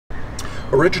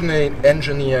Originally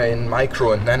engineer in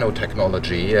micro and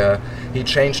nanotechnology, he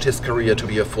changed his career to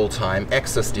be a full-time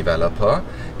Access developer.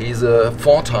 He's a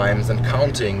 4 times and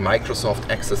counting Microsoft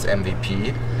Access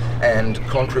MVP and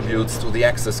contributes to the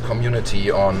Access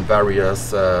community on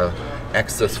various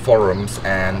Access forums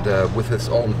and with his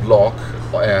own blog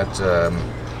at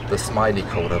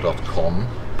TheSmileyCoder.com.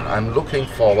 I'm looking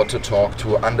forward to talk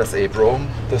to Anders Ebro,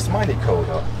 the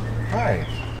TheSmileyCoder. Hi.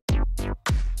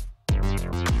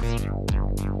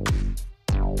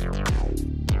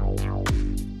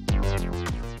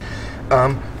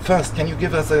 First, can you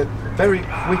give us a very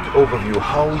quick overview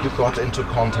how you got into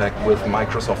contact with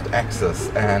Microsoft Access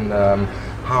and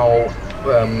how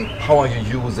are you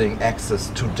using Access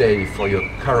today for your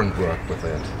current work with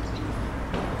it?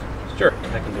 Sure,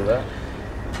 I can do that.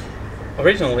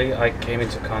 Originally, I came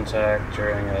into contact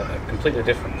during a completely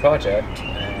different project,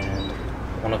 and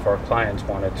one of our clients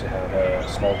wanted to have a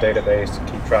small database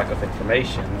to keep track of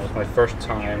information. It was my first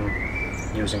time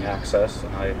using Access,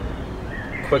 and I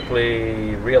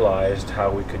quickly realized how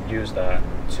we could use that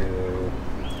to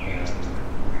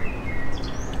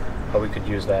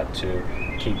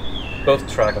keep both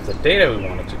track of the data we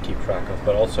wanted to keep track of,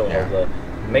 but also all the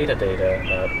metadata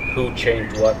about who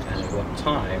changed what and at what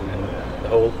time, and the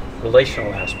whole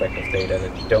relational aspect of data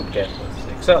that you don't get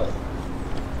with Excel.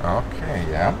 Okay,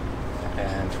 yeah.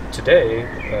 And today,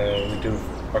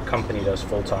 our company does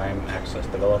full-time Access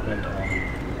development on,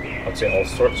 I'd say, all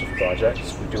sorts of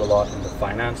projects. We do a lot in the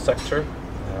finance sector,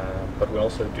 but we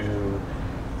also do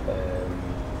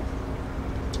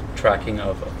tracking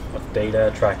of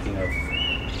data, tracking of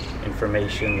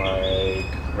information like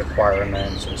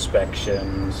requirements,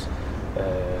 inspections,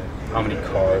 how many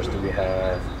cars do we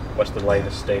have, what's the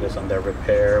latest status on their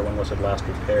repair, when was it last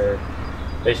repaired.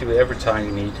 Basically every time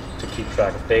you need to keep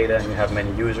track of data and you have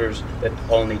many users that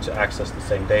all need to access the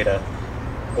same data,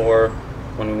 or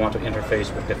when we want to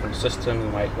interface with different systems, we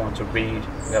might want to read,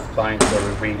 we have clients where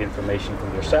we read information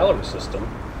from your salary system,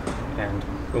 and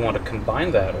we want to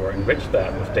combine that or enrich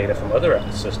that with data from other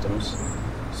systems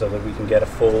so that we can get a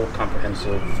full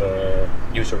comprehensive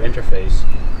user interface.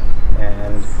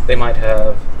 And they might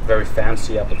have very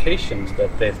fancy applications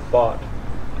that they've bought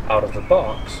out of the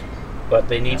box, but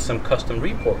they need some custom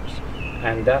reports,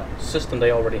 and that system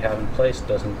they already have in place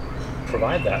doesn't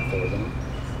provide that for them.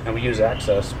 And we use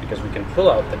Access because we can pull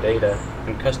out the data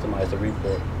and customize the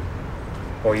report,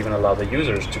 or even allow the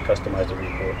users to customize the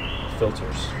report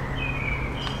filters.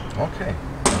 Okay,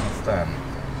 I understand.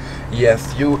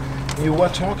 Yes, you were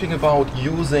talking about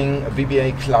using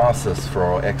VBA Classes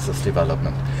for Access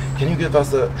development. Can you give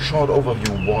us a short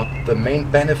overview what the main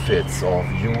benefits of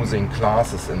using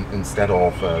classes instead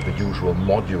of the usual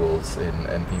modules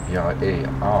in VBA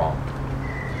are?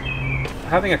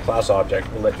 Having a class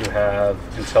object will let you have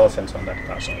intelligence on that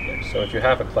class object. So if you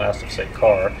have a class of, say,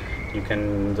 car, you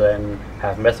can then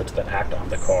have methods that act on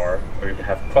the car, or you can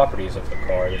have properties of the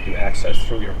car that you access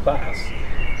through your class.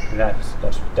 And that's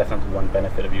definitely one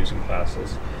benefit of using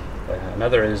classes.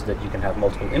 Another is that you can have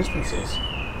multiple instances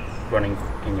running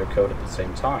in your code at the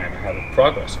same time. I have a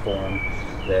progress form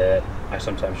that I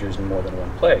sometimes use in more than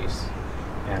one place,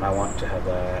 and I want to have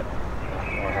that,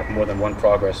 or have more than one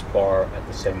progress bar at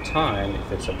the same time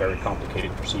if it's a very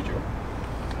complicated procedure.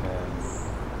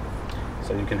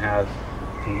 So you can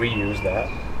reuse that.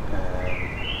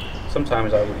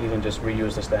 Sometimes I would even just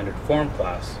reuse the standard form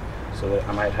class, so that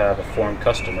I might have a form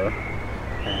customer,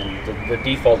 and the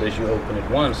default is you open it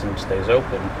once and it stays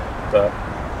open, but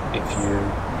if you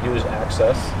use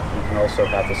Access, you can also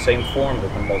have the same form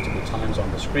open multiple times on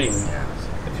the screen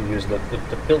if you use the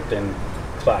built-in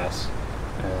class.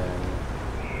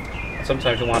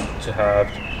 Sometimes you want to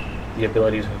have the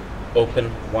ability to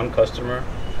open one customer,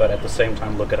 but at the same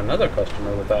time look at another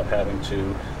customer without having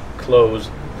to close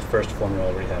the first form you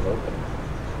already have open.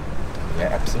 Yeah,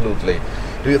 absolutely.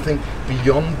 Do you think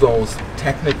beyond those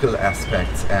technical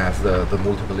aspects as the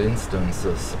multiple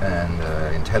instances and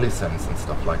IntelliSense and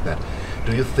stuff like that,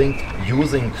 do you think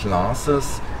using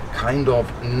classes kind of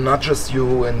nudges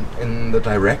you in the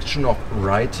direction of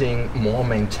writing more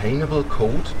maintainable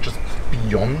code, just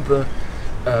beyond the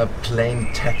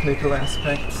plain technical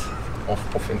aspects of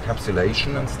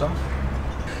encapsulation and stuff?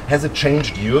 Has it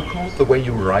changed your code, the way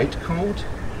you write code?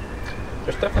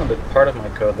 There's definitely a part of my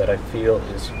code that I feel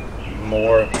is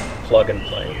more plug and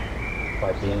play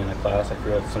by being in a class. I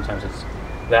feel that sometimes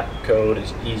that code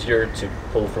is easier to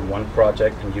pull from one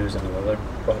project and use in another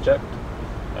project.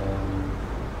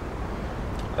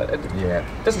 It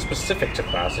isn't specific to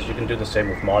classes. You can do the same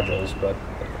with modules, but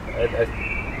I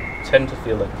tend to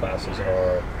feel that classes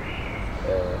are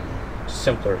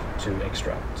simpler to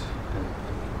extract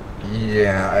and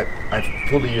Yeah, I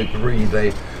fully agree.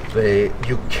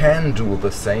 You can do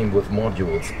the same with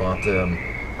modules, but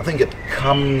I think it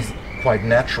comes quite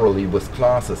naturally with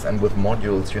classes, and with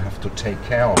modules you have to take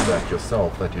care of that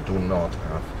yourself, that you do not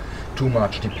have too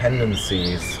much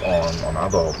dependencies on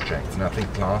other objects. And I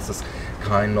think classes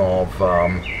kind of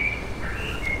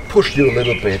push you a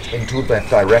little bit into that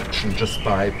direction just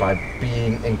by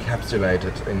being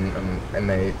encapsulated and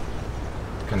they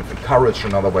kind of encourage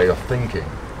another way of thinking.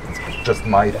 It's just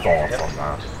my thoughts on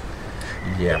that.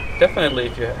 Yeah. Definitely,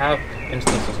 if you have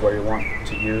instances where you want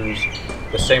to use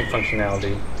the same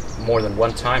functionality more than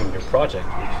one time in your project,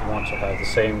 if you want to have the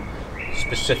same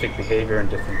specific behavior in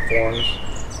different forms,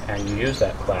 and you use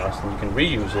that class, and you can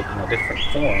reuse it in a different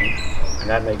form, and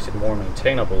that makes it more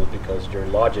maintainable because your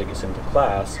logic is in the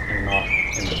class and not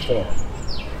in the form.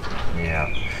 Yeah.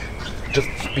 Just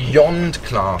beyond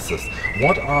classes,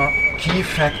 what are key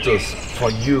factors for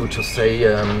you to say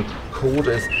code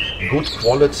is good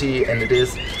quality and it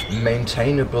is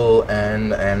maintainable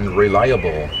and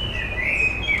reliable?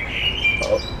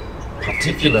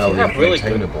 Particularly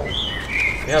maintainable.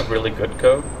 If you have really good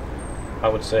code, I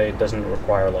would say it doesn't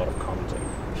require a lot of commenting.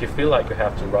 If you feel like you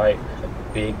have to write a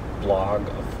big blog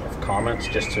of comments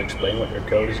just to explain what your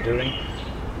code is doing,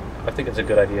 I think it's a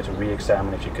good idea to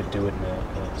re-examine if you could do it in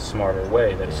a smarter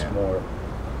way that is more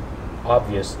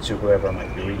obvious to whoever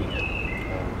might be reading it.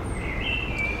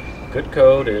 Good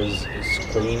code is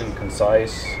clean and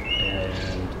concise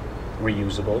and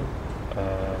reusable.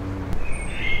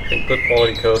 I think good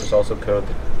quality code is also code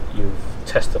that you've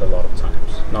tested a lot of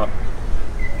times. Not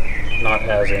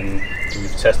as in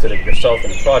you've tested it yourself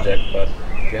in a project, but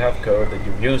if you have code that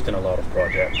you've used in a lot of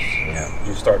projects,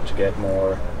 you start to get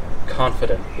more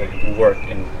confident that it can work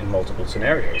in multiple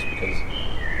scenarios, because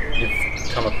you've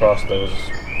come across those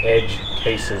edge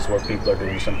cases where people are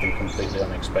doing something completely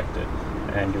unexpected,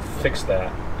 and you fix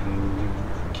that, and you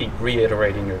keep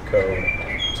reiterating your code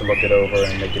to look it over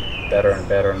and make it better and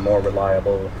better and more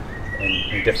reliable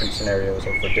in different scenarios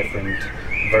or for different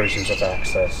versions of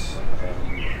Access.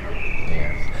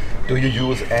 Do you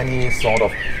use any sort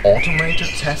of automated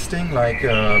testing like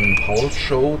Paul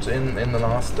showed in the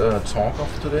last talk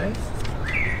of today?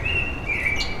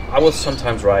 I will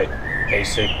sometimes write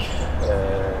basic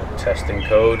testing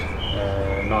code,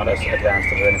 not as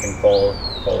advanced as anything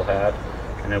Paul had,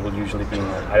 and it will usually be,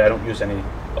 I don't use any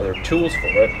other tools for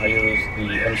it. I use the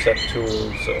MSET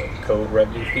tools code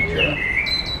review feature,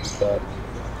 but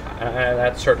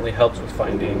that certainly helps with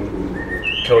finding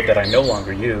code that I no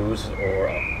longer use or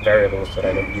variables that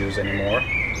I don't use anymore.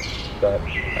 But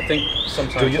I think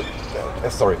sometimes...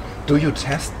 Do you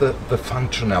test the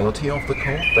functionality of the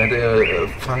code? That a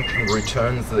function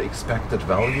returns the expected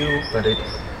value? That it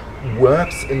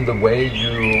works in the way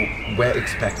you were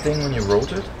expecting when you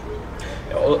wrote it?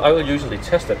 I will usually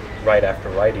test it right after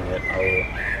writing it. I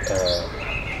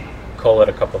will call it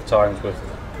a couple of times with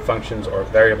functions or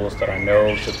variables that I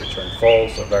know should return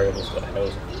false, or variables that I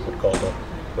know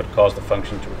would cause the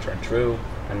function to return true,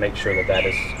 and make sure that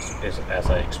is as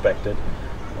I expected.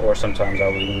 Or sometimes I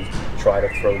will even try to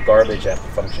throw garbage at the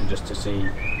function just to see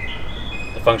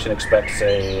the function expects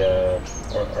or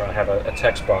I have a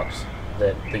text box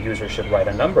that the user should write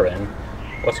a number in.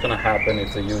 What's going to happen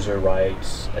if the user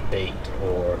writes a date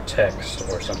or text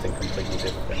or something completely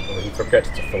different, or he forgets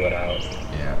to fill it out?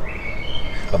 Yeah.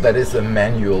 But that is a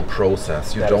manual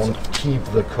process. You don't keep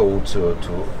the code to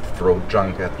throw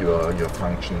junk at your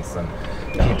functions and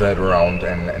keep that around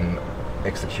and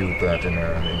execute that in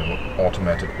an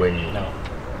automatic way. No.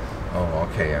 Oh,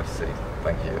 okay, I see.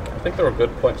 Thank you. I think there were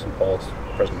good points in Paul's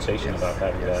presentation about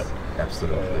having that.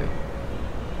 Absolutely.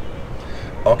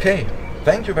 Okay,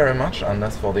 thank you very much,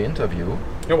 Anders, for the interview.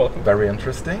 You're welcome. Very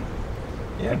interesting.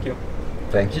 Yeah. Thank you.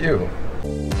 Thank you.